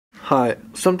Hi,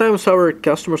 sometimes our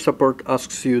customer support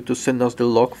asks you to send us the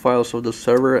log files of the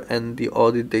server and the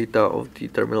audit data of the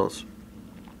terminals,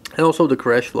 and also the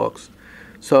crash logs.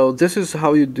 So this is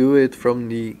how you do it from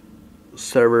the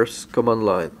server's command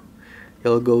line.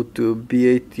 You'll go to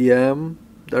BATM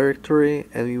directory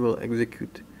and we will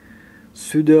execute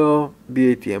sudo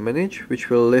BATM manage, which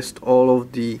will list all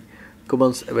of the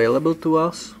commands available to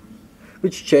us,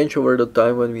 which change over the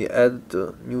time when we add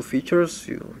new features.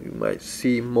 You might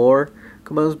see more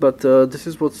commands, but this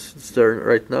is what's there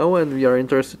right now, and we are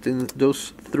interested in those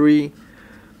three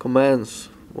commands.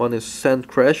 One is send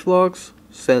crash logs,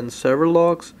 send server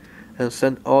logs, and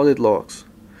send audit logs.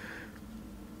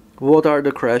 What are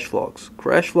the crash logs?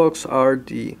 Crash logs are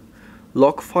the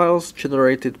log files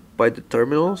generated by the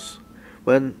terminals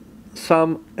when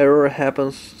some error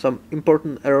happens, some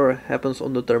important error happens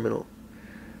on the terminal.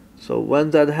 So when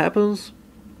that happens,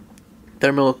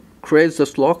 terminal creates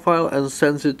this log file and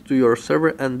sends it to your server,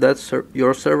 and that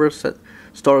your server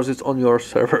stores it on your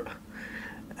server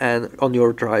and on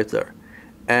your drive there.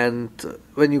 And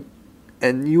when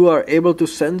you are able to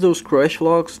send those crash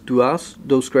logs to us,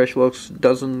 those crash logs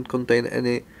doesn't contain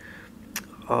any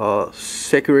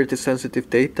security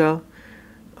sensitive data,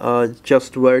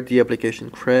 just where the application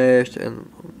crashed and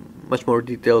much more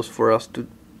details for us to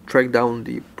track down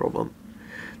the problem.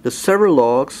 The server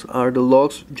logs are the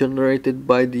logs generated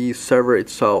by the server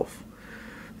itself.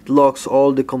 It logs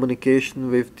all the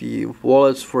communication with the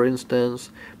wallets, for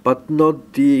instance, but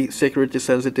not the security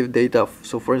sensitive data.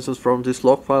 So for instance, from these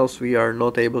log files we are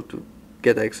not able to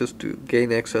gain access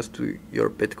to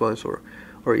your bitcoins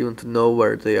or even to know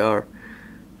where they are.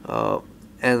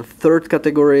 And third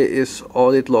category is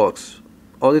audit logs.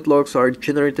 Audit logs are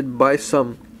generated by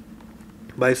some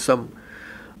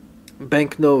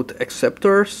banknote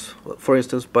acceptors, for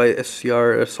instance by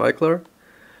SCR recycler,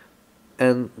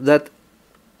 and that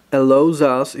allows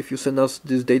us, if you send us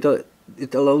this data,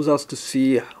 it allows us to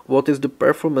see what is the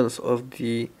performance of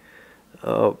the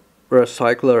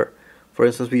recycler. For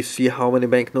instance, we see how many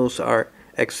banknotes are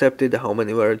accepted, how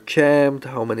many were jammed,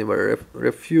 how many were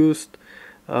refused.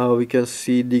 We can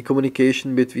see the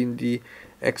communication between the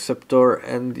acceptor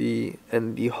and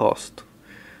the host.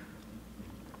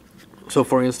 So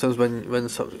for instance, when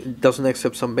it doesn't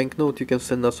accept some banknote, you can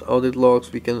send us audit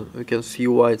logs. We can see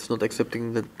why it's not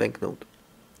accepting that banknote.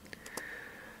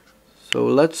 So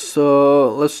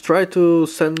let's try to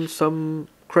send some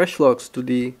crash logs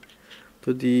to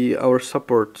our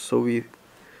support. So we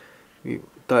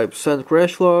type send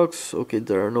crash logs. Okay,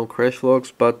 there are no crash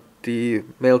logs, but the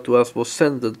mail to us was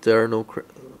sent that there are no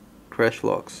crash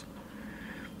logs.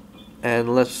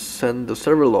 And let's send the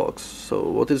server logs. So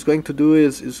what it's going to do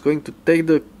is it's going to take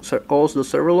all the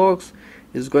server logs,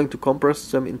 it's going to compress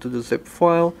them into the zip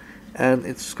file, and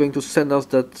it's going to send us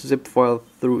that zip file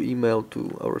through email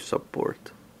to our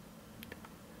support.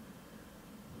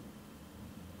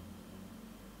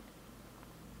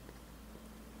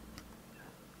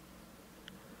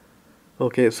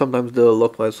 Okay, sometimes the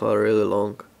log files are really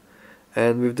long,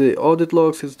 and with the audit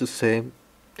logs it's the same.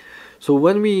 So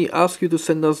when we ask you to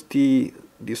send us the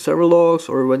server logs,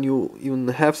 or when you even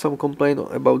have some complaint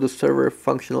about the server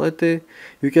functionality,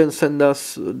 you can send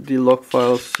us the log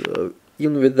files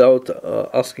even without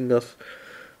asking us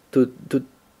to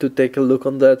take a look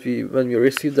on that. When we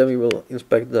receive them, we will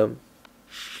inspect them.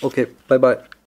 Okay, bye bye.